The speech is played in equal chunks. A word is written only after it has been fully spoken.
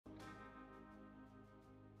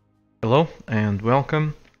Hello and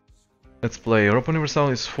welcome. Let's play Europa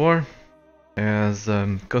Universalis 4 as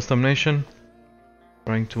custom nation,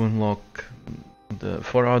 trying to unlock the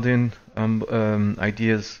for Odin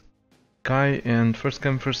ideas Kai and first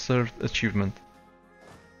come first served achievement.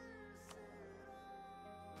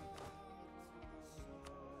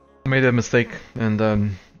 I made a mistake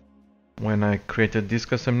and when I created this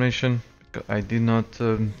custom nation I did not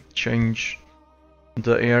change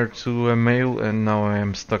the heir to a male and now I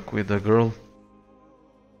am stuck with a girl.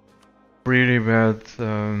 Pretty bad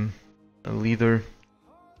leader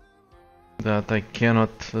that I cannot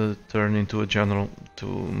turn into a general to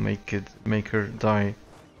make her die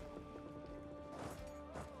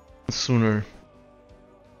sooner.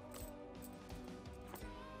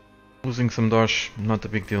 Losing some dosh, not a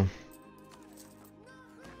big deal.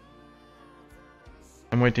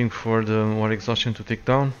 I'm waiting for the war exhaustion to tick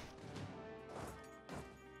down.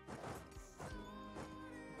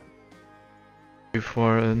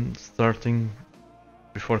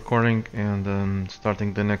 Before coring and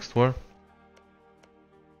starting the next war.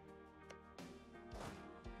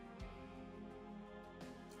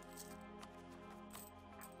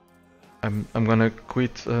 I'm gonna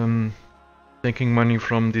quit taking money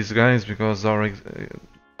from these guys because our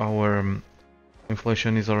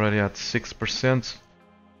inflation is already at 6%.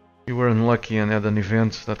 We were unlucky and had an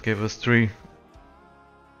event that gave us 3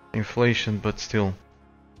 inflation, but still.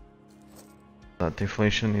 That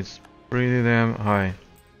inflation is pretty damn high.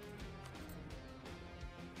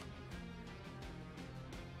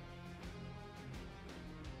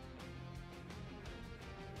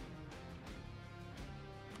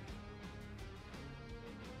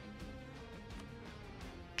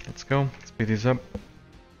 Let's go, speed this up.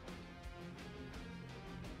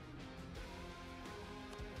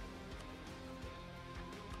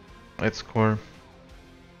 Let's score.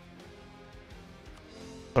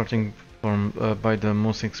 Starting from by the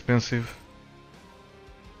most expensive.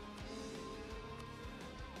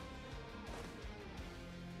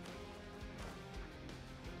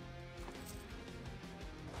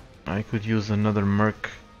 I could use another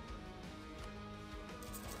merc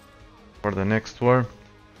for the next war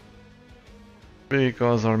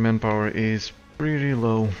because our manpower is pretty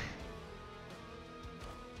low.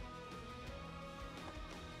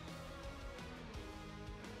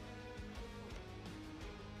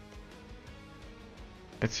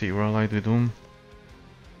 Let's see, we're allied with whom?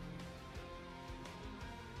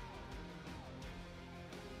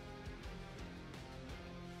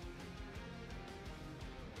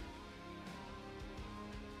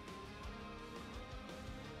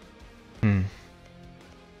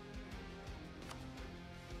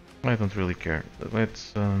 I don't really care.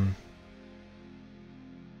 Let's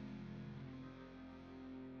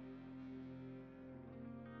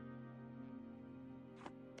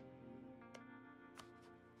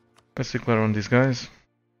declare on these guys.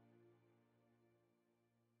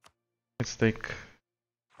 Let's take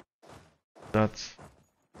that.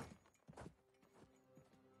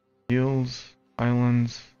 Hills,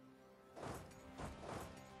 islands.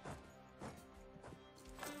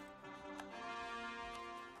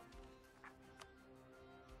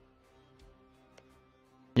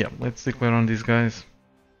 Yeah, let's declare on these guys.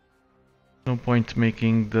 No point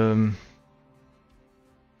making the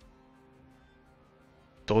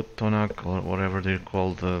Totonak or whatever they're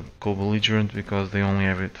called, co-belligerent, because they only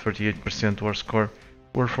have a 38% war score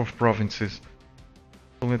worth of provinces.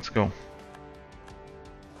 So let's go.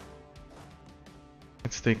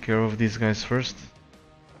 Let's take care of these guys first.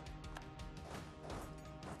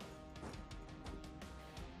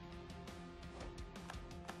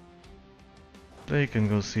 They can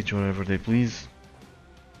go siege wherever they please.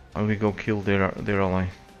 Or we go kill their ally.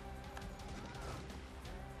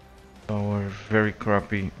 Our very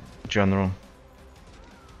crappy general.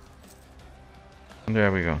 And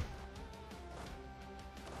there we go.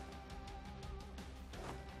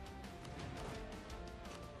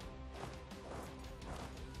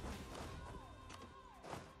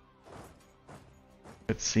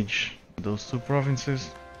 Let's siege those 2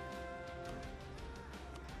 provinces.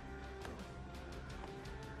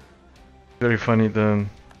 Very funny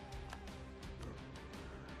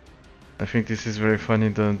I think this is very funny,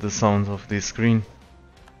 the sound of this screen.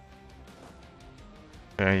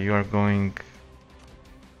 Okay, you are going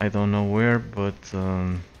I don't know where, but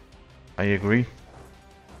I agree.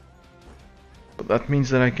 But that means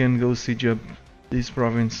that I can go siege up this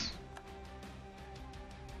province.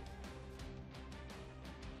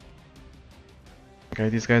 Okay,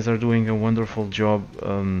 these guys are doing a wonderful job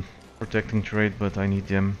protecting trade, but I need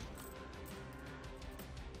them.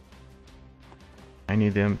 I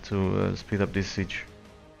need them to speed up this siege.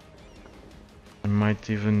 I might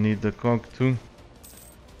even need the cog too.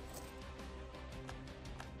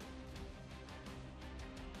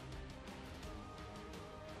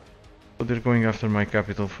 But they're going after my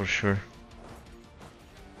capital for sure.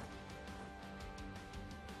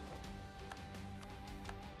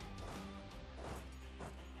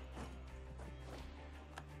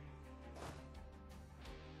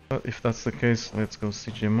 But if that's the case, let's go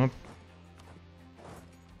siege them up.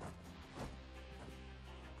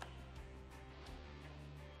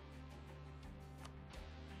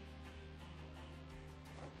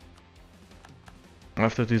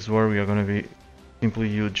 After this war we are gonna be simply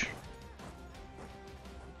huge,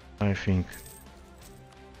 I think.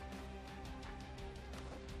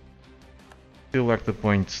 Still lack the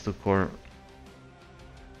points to core.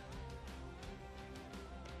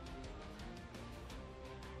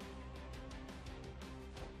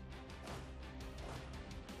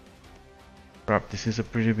 Crap, this is a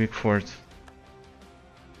pretty big fort.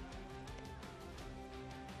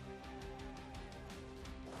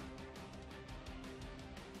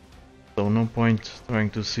 So no point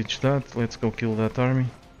trying to siege that, let's go kill that army.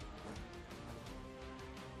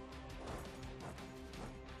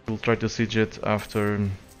 We'll try to siege it after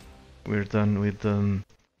we're done with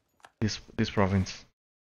this province.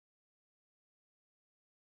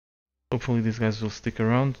 Hopefully these guys will stick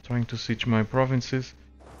around trying to siege my provinces.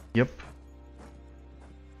 Yep.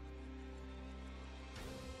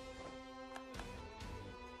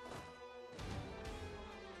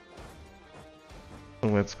 So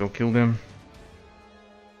let's go kill them.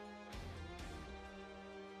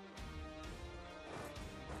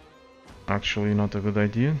 Actually not a good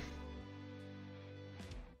idea.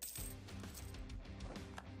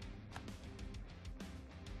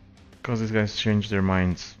 Because these guys changed their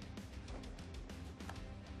minds.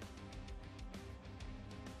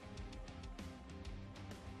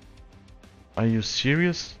 Are you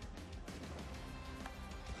serious?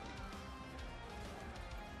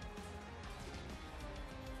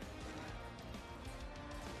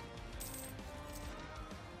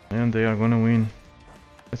 And they are gonna win.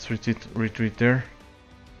 Let's retreat there.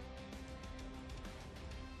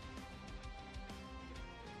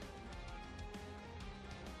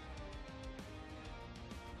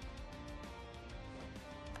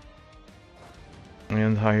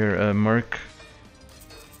 And hire a merc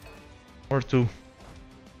or two,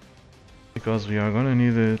 because we are gonna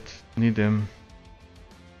need them.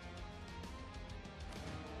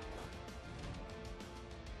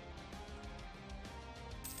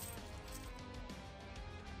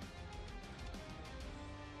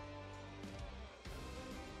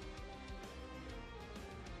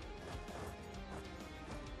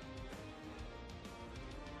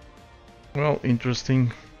 Well,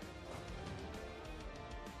 interesting.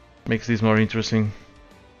 Makes this more interesting.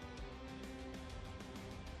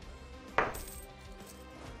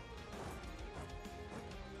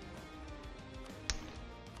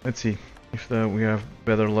 Let's see if we have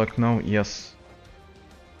better luck now. Yes.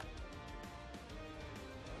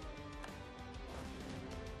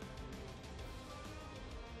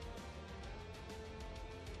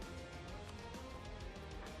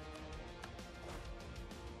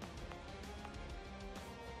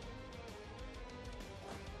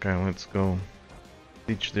 Okay, let's go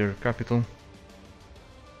siege their capital.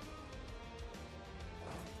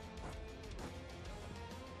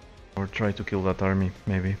 Or try to kill that army,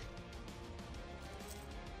 maybe.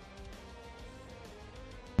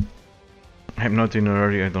 I'm not in a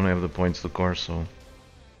hurry, I don't have the points to core, so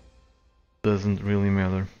doesn't really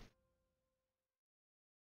matter.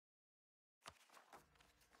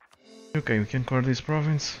 Okay, we can core this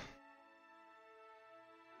province.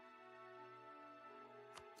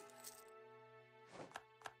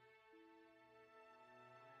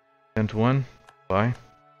 And one, bye.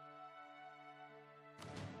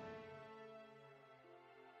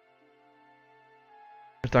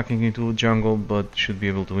 Attacking into jungle, but should be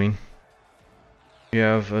able to win. We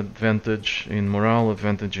have advantage in morale,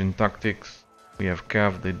 advantage in tactics. We have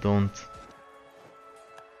cav, they don't.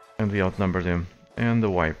 And we outnumber them. And the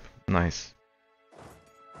wipe. Nice.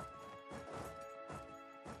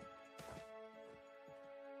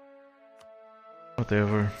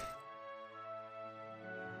 Whatever.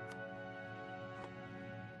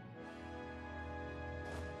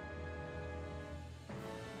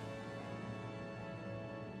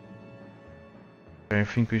 I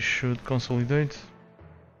think we should consolidate.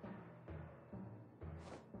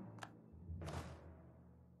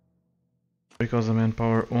 Because the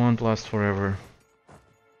manpower won't last forever.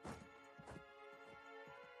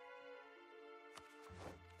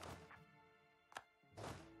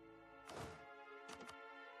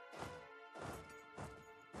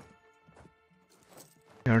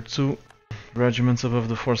 There are 2 regiments above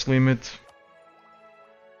the force limit.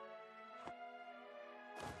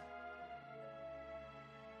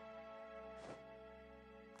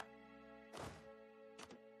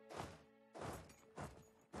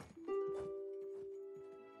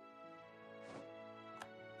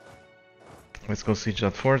 Let's go siege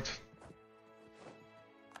that fort.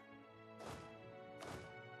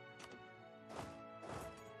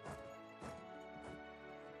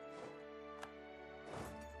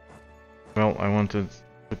 Well, I wanted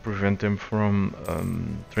to prevent them from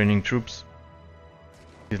training troops.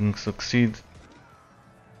 Didn't succeed.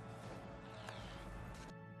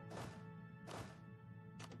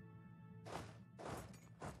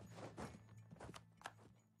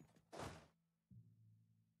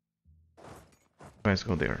 Let's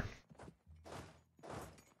go there.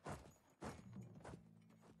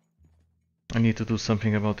 I need to do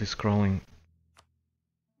something about this crawling.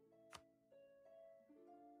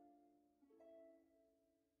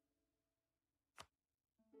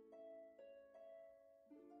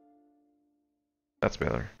 That's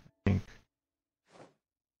better, I think.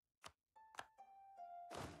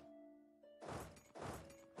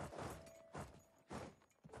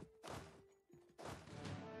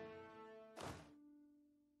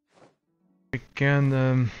 We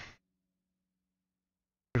can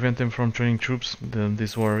prevent them from training troops.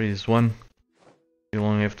 This war is won. You'll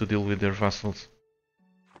only have to deal with their vassals.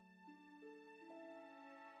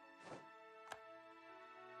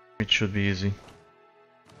 It should be easy.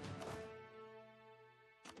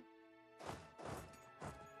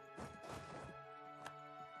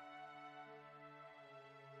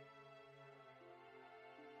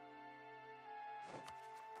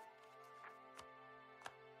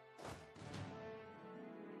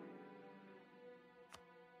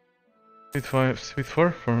 Speed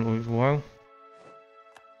 4 for a little while.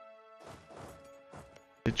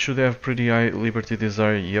 It should have pretty high liberty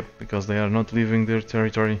desire, yep, because they are not leaving their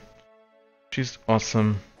territory, which is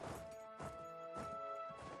awesome.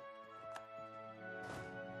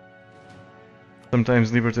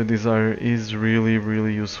 Sometimes liberty desire is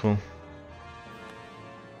really useful.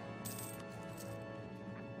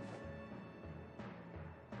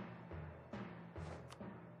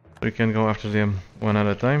 We can go after them one at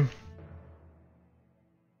a time.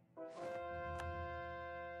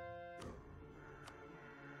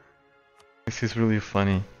 This is really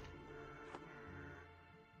funny.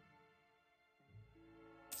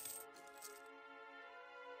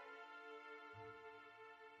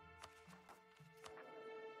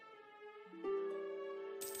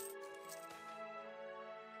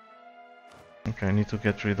 Okay, I need to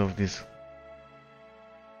get rid of this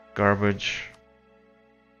garbage.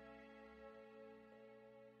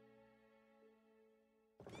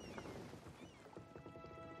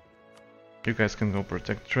 You guys can go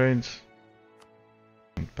protect trades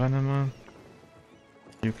in Panama.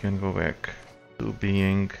 You can go back to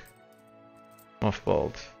being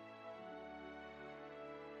mothballed.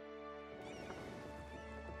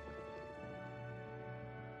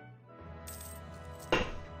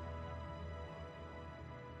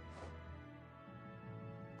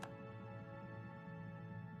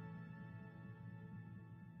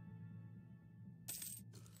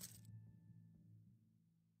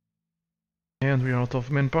 And we are out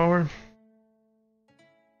of manpower.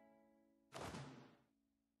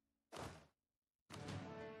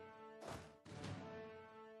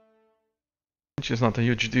 Which is not a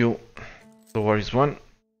huge deal. The war is won.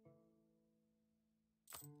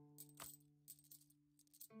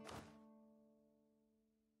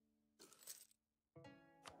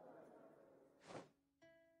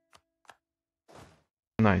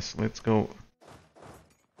 Nice, let's go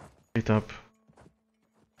beat up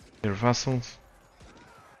their vassals.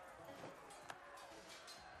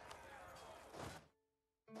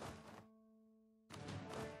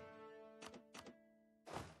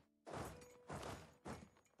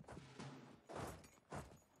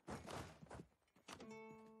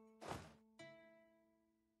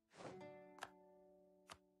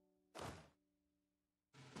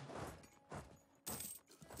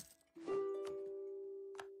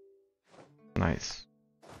 Nice.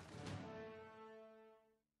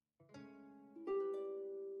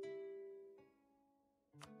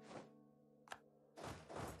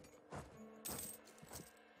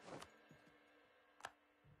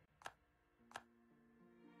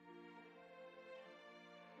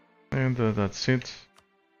 And that's it.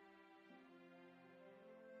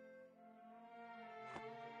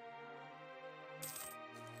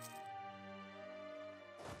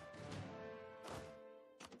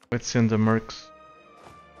 Let's send the mercs.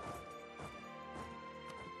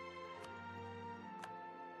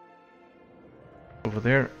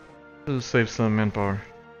 there to save some manpower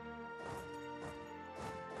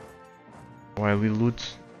while we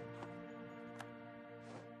loot.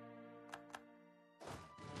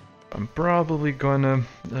 I'm probably gonna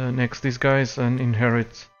annex these guys and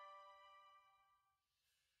inherit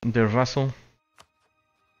their vassal.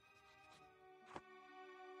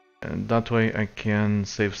 And that way I can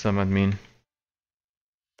save some admin.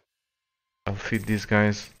 I'll feed these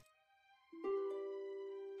guys.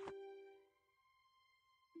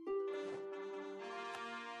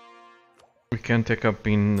 We can take up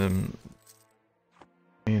in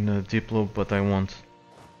a deep loop, but I won't.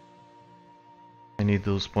 I need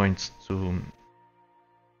those points to...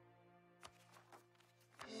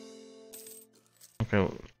 Okay,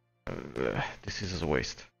 this is a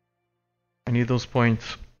waste. I need those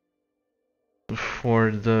points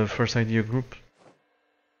for the first idea group.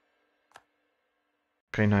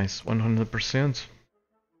 Okay, nice, 100%.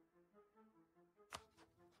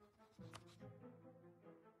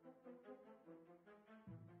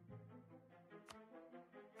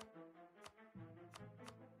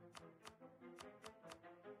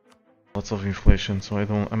 Lots of inflation, so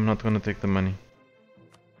I'm not gonna take the money.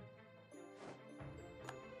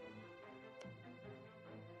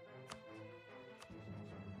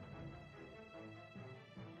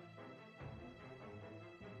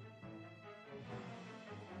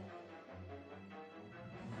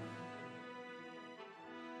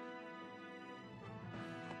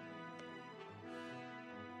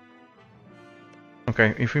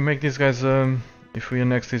 Okay, if we make these guys, if we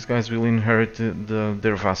annex these guys, we'll inherit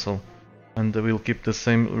their vassal. And we'll keep the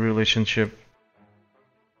same relationship.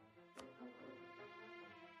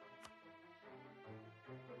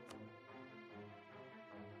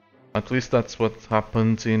 At least that's what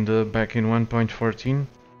happened in the back in 1.14.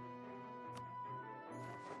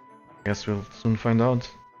 Guess we'll soon find out.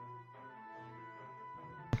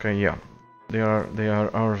 Okay, yeah, they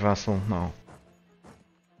are our vassal now,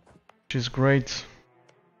 which is great.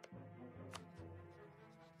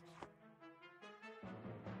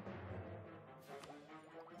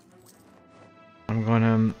 I'm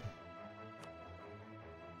gonna,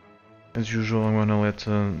 as usual, I'm gonna let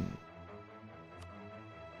the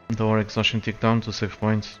war exhaustion tick down to save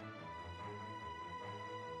points.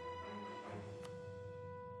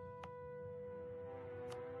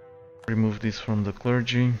 Remove this from the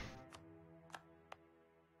clergy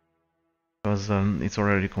because it's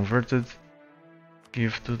already converted.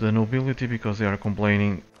 Give to the nobility because they are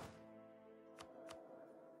complaining.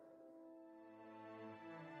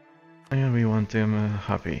 And we want them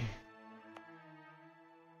happy.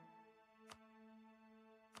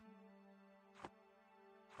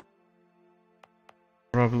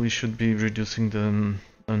 Probably should be reducing the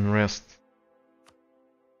unrest.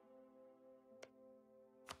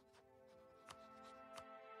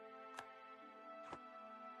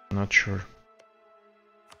 Not sure.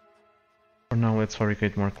 For now, let's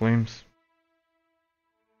fabricate more claims.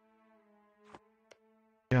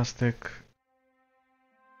 The Aztec.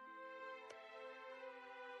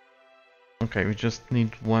 Okay, we just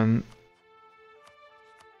need one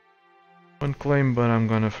claim, but I'm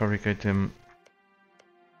gonna fabricate him.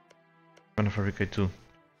 I'm gonna fabricate two.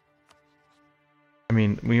 I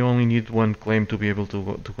mean, we only need one claim to be able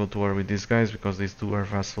to go to war with these guys because these two are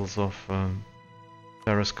vassals of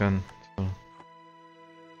Tarascan. So.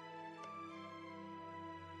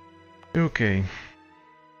 Okay.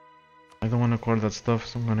 I don't want to acquire that stuff,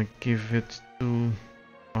 so I'm gonna give it to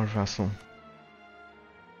our vassal.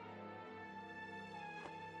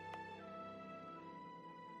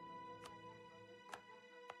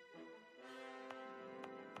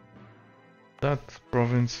 That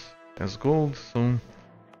province has gold, so I'm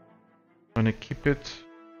gonna keep it.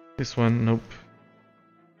 This one, nope.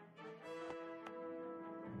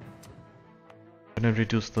 Gonna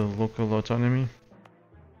reduce the local autonomy.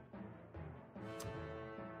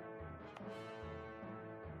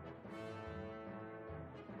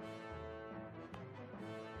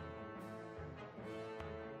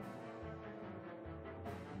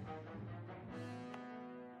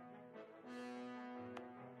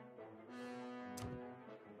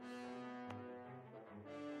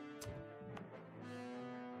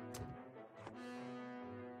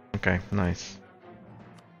 Okay, nice.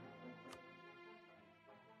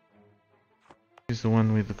 Is the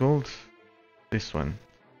one with the gold? This one.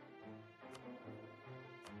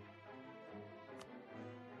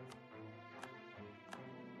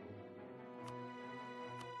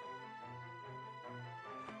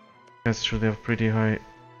 Guys should have pretty high,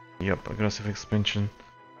 yep, aggressive expansion,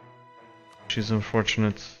 which is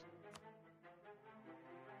unfortunate.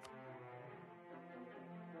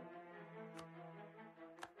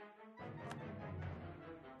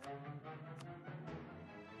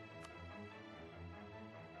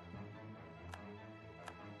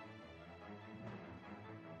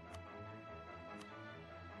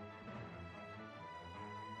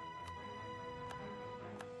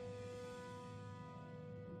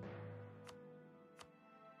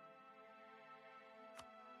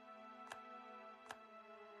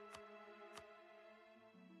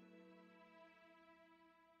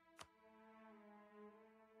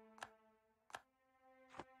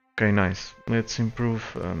 Okay, nice. Let's improve.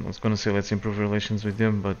 I was gonna say let's improve relations with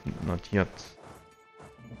them, but not yet.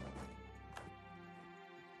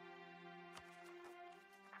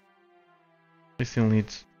 We still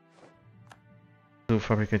need to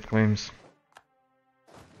fabricate claims.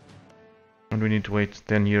 And we need to wait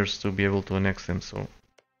 10 years to be able to annex them, so...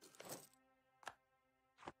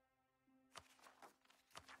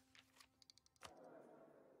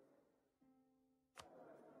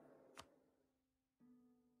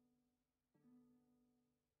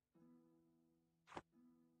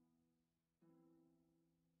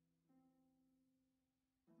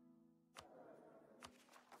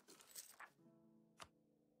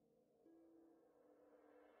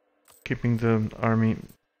 Keeping the army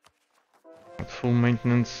at full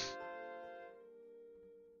maintenance.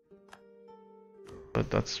 But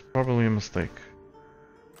that's probably a mistake.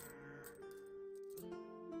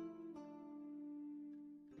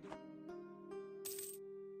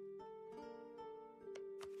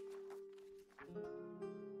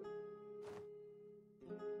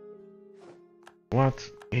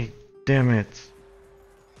 What? Hey, damn it.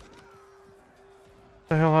 What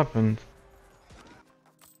the hell happened?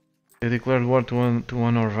 They declared war to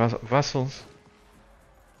one of our vassals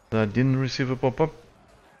that didn't receive a pop-up.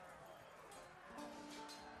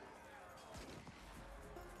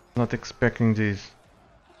 Not expecting this.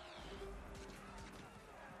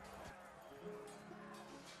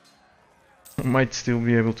 Might still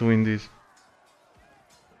be able to win this.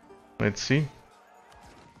 Let's see.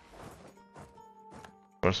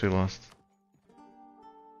 Of course we lost.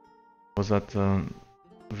 Was that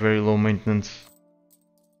very low maintenance,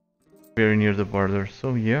 very near the border.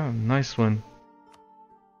 So yeah, nice one.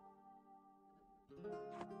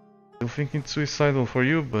 Still thinking suicidal for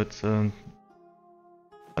you, but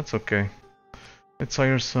that's okay. Let's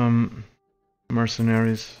hire some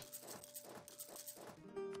mercenaries.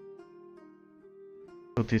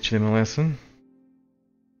 To teach them a lesson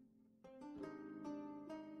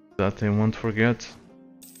that they won't forget.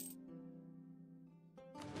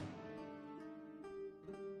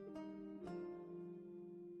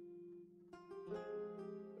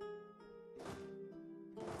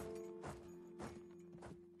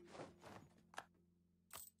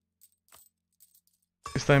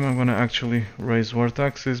 This time I'm gonna actually raise war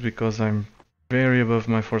taxes because I'm very above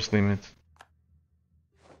my force limit.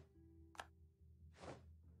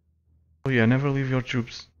 Oh yeah, never leave your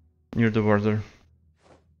troops near the border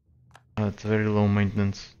at very low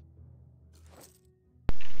maintenance.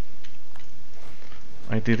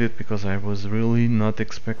 I did it because I was really not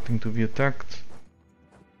expecting to be attacked,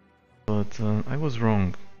 but I was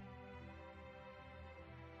wrong.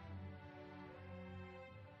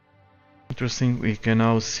 Interesting, we can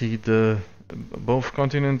now see both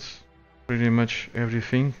continents, pretty much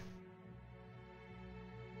everything.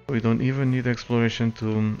 We don't even need exploration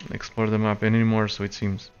to explore the map anymore, so it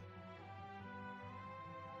seems.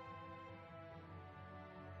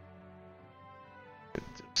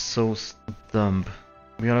 It's so dumb.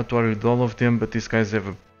 We are at war with all of them, but these guys have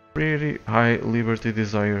a pretty high liberty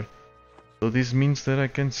desire. So this means that I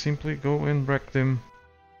can simply go and wreck them.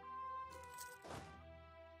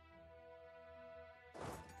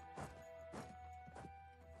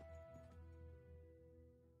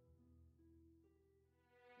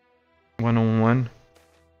 One-on-one.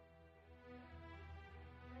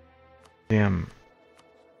 Damn.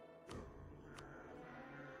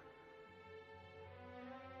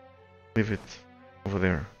 Leave it over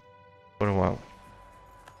there for a while.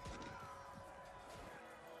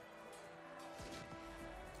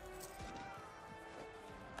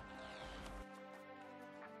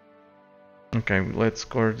 Okay, let's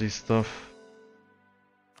score this stuff.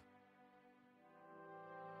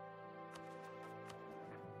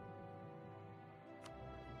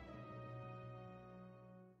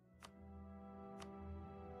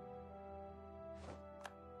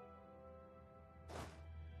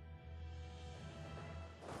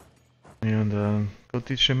 And go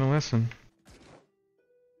teach him a lesson.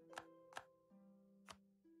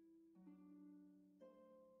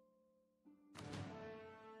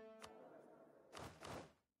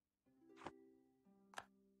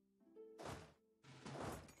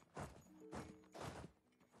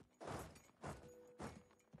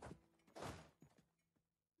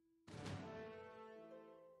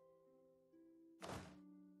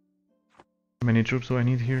 How many troops do I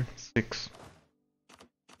need here? 6.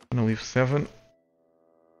 I'm gonna leave 7.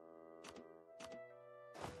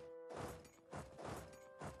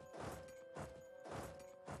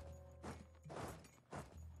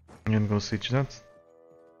 And go siege that.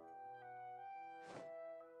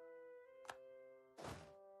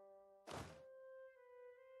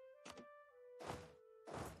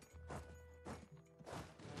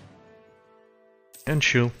 and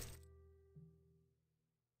chill.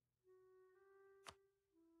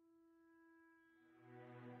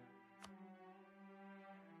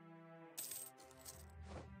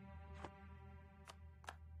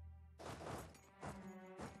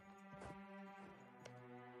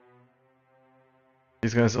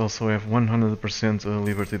 These guys also have 100%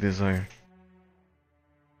 Liberty Desire.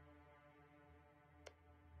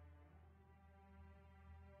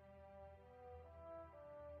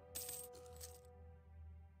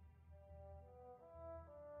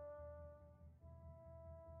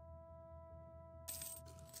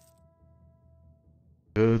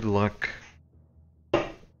 Good luck.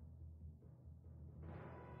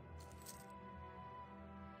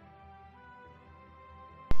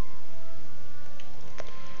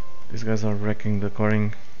 These guys are wrecking the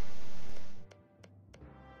coring.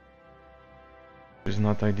 It's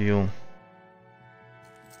not ideal.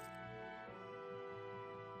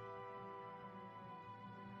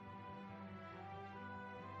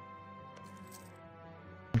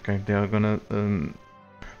 Okay, they are gonna they're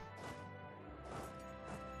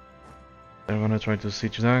gonna try to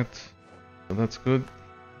siege that, so that's good.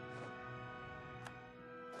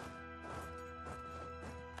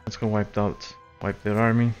 Let's go wipe their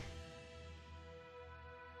army.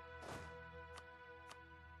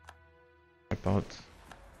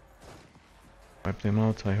 Wipe them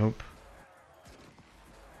out, I hope.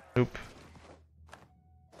 Nope.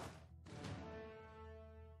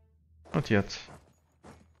 Not yet.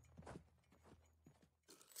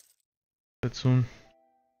 But soon.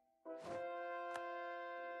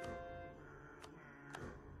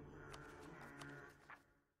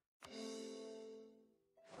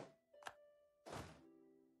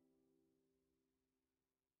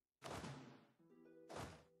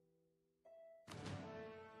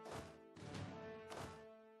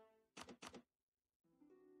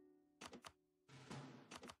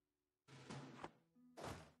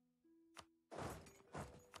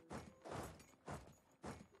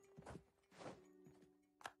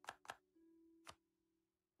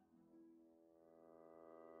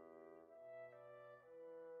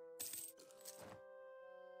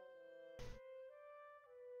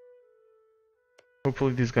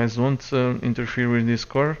 Hopefully these guys won't interfere with this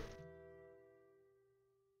core,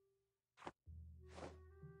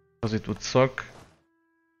 because it would suck.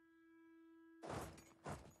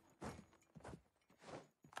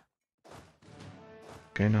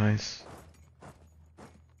 Okay, nice.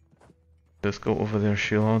 Let's go over their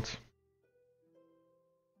shield out.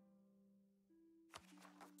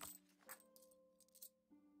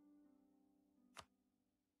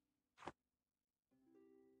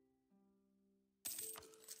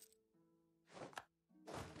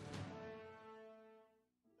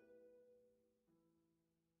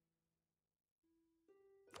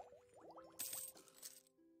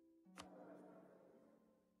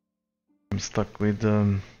 I'm stuck with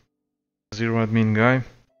zero admin guy,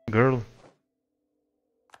 girl.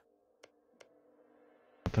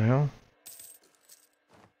 What the hell?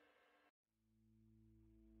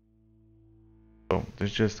 Oh,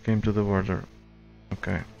 this just came to the border.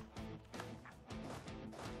 Okay.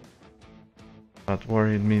 That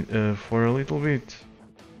worried me for a little bit.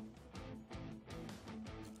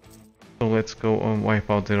 So let's go wipe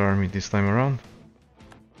out their army this time around.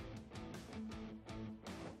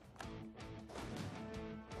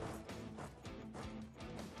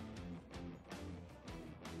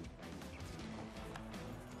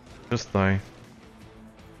 Just die.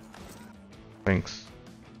 Thanks.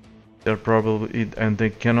 They're probably and they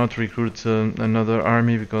cannot recruit another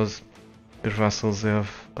army because their vassals have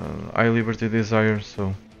high liberty desire,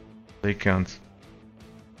 so they can't.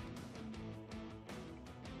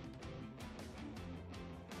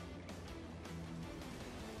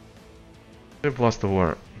 They've lost the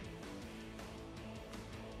war.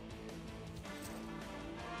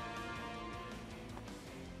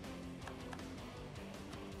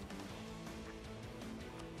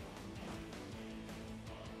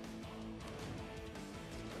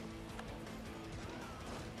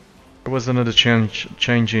 There was another change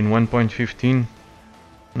in 1.15.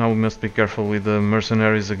 Now we must be careful with the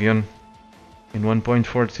mercenaries again. In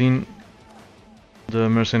 1.14 the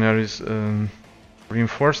mercenaries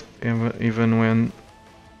reinforced even when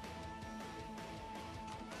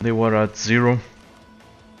they were at 0.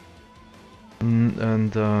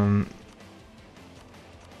 And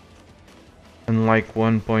unlike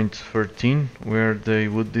 1.13 where they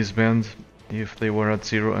would disband if they were at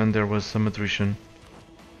 0 and there was some attrition.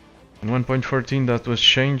 In 1.14 that was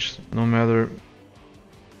changed. No matter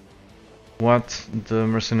what, the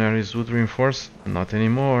mercenaries would reinforce. Not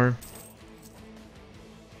anymore.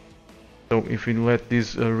 So if we let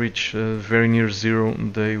these reach very near 0,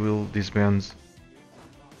 they will disband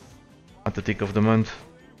at the tick of the month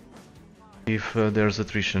if there's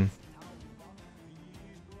attrition.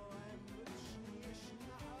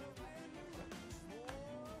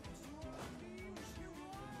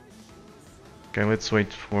 Okay, let's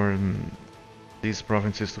wait for these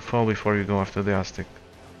provinces to fall before we go after the Aztec.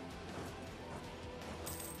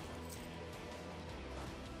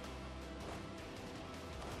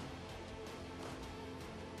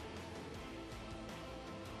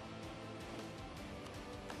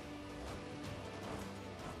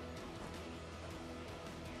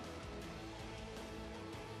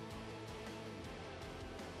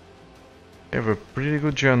 They have a pretty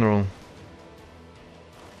good general.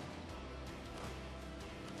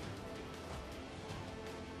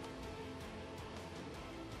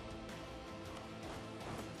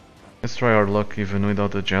 Let's try our luck even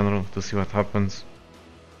without a general to see what happens.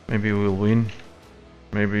 Maybe we'll win,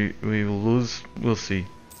 maybe we will lose, we'll see.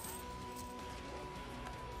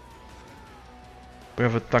 We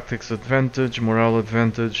have a tactics advantage, morale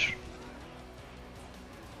advantage,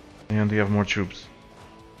 and we have more troops.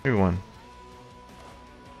 We won.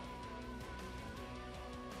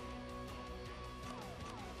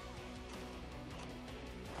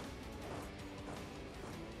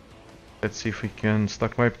 Let's see if we can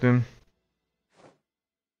stack wipe them.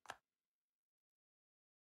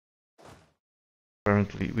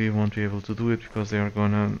 Apparently we won't be able to do it because they are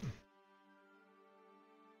gonna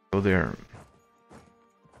go there.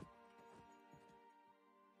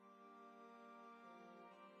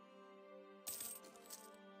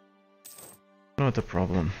 Not a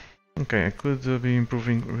problem. Okay, I could be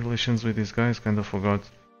improving relations with these guys, kinda forgot.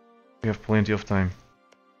 We have plenty of time.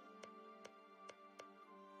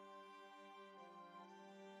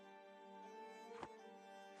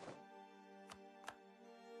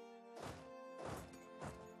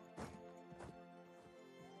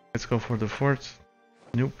 Let's go for the fort.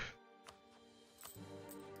 Nope.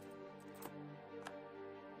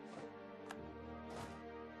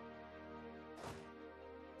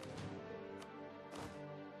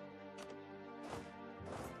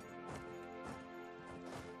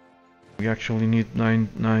 We actually need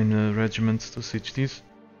nine regiments to siege these.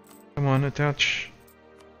 Come on, attach.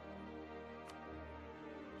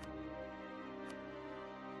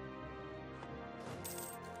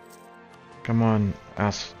 Come on,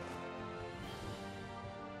 ass.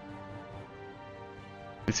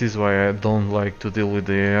 This is why I don't like to deal with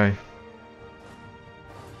the AI.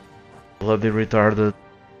 Bloody retarded.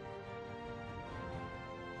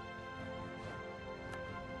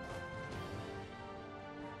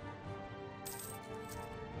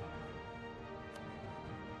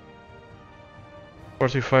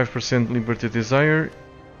 %45% liberty desire.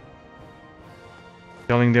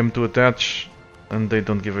 Telling them to attach and they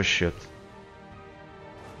don't give a shit.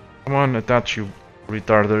 Come on, attach, you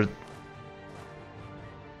retarded.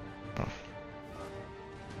 Oh.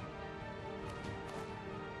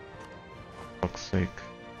 Fuck's sake.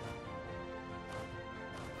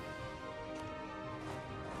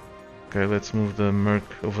 Okay, let's move the merc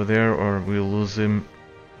over there or we'll lose him.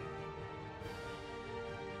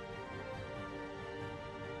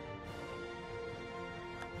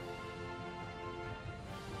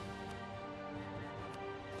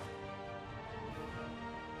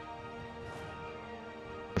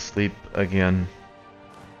 Asleep again.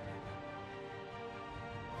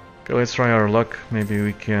 Okay, let's try our luck. Maybe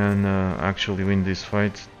we can actually win this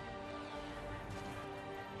fight.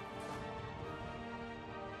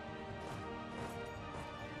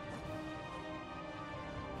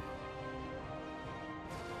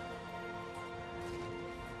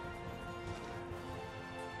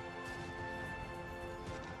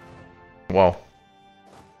 Wow.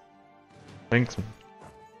 Thanks.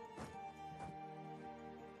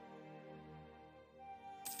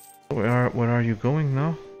 Where are you going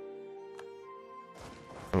now?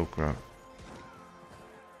 Oh crap.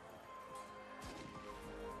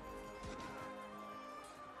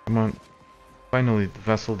 Come on. Finally the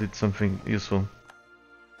vessel did something useful.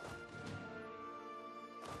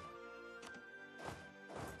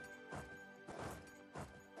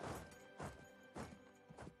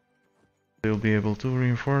 They'll be able to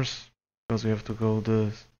reinforce because we have to go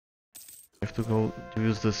to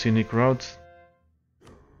use the scenic route.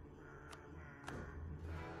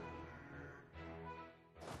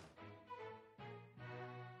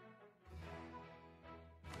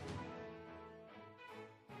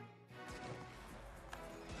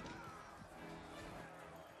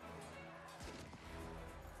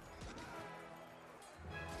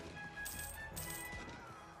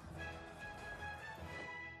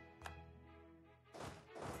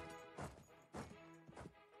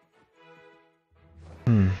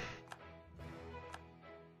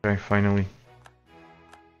 Okay, finally.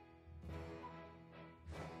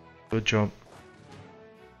 Good job.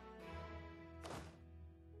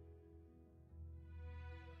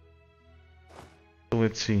 So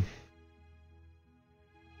let's see.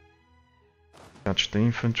 Touch the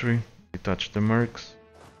infantry, detach the mercs,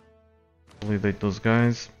 consolidate those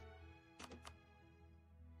guys,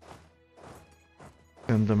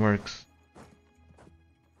 send the mercs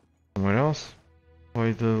somewhere else,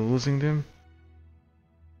 avoid losing them,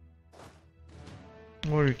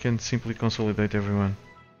 or you can simply consolidate everyone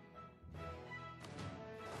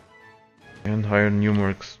and hire new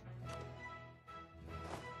mercs.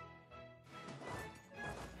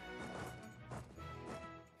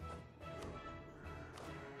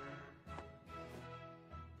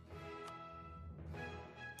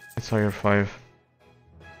 Let's hire 5.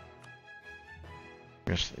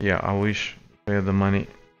 Yes, yeah, I wish I had the money.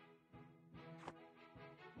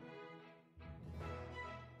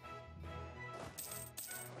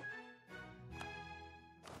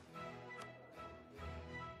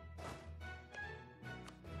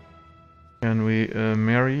 Can we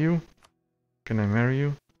marry you? Can I marry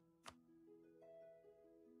you?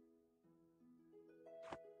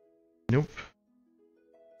 Nope.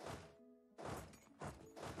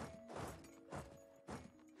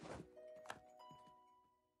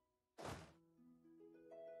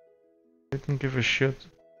 I don't give a shit.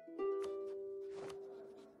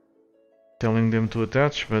 Telling them to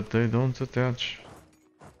attach, but they don't attach.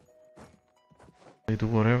 They do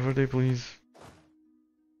whatever they please.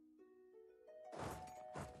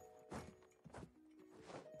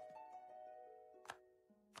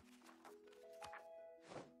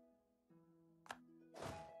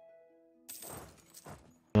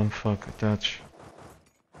 Don't fuck attach.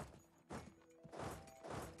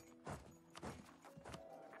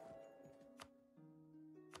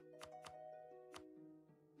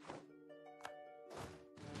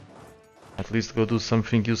 At least go do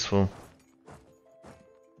something useful.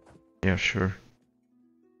 Yeah, sure.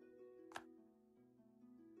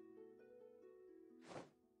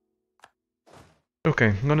 Okay,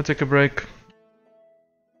 I'm gonna take a break.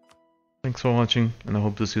 Thanks for watching, and I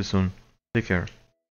hope to see you soon. Take care.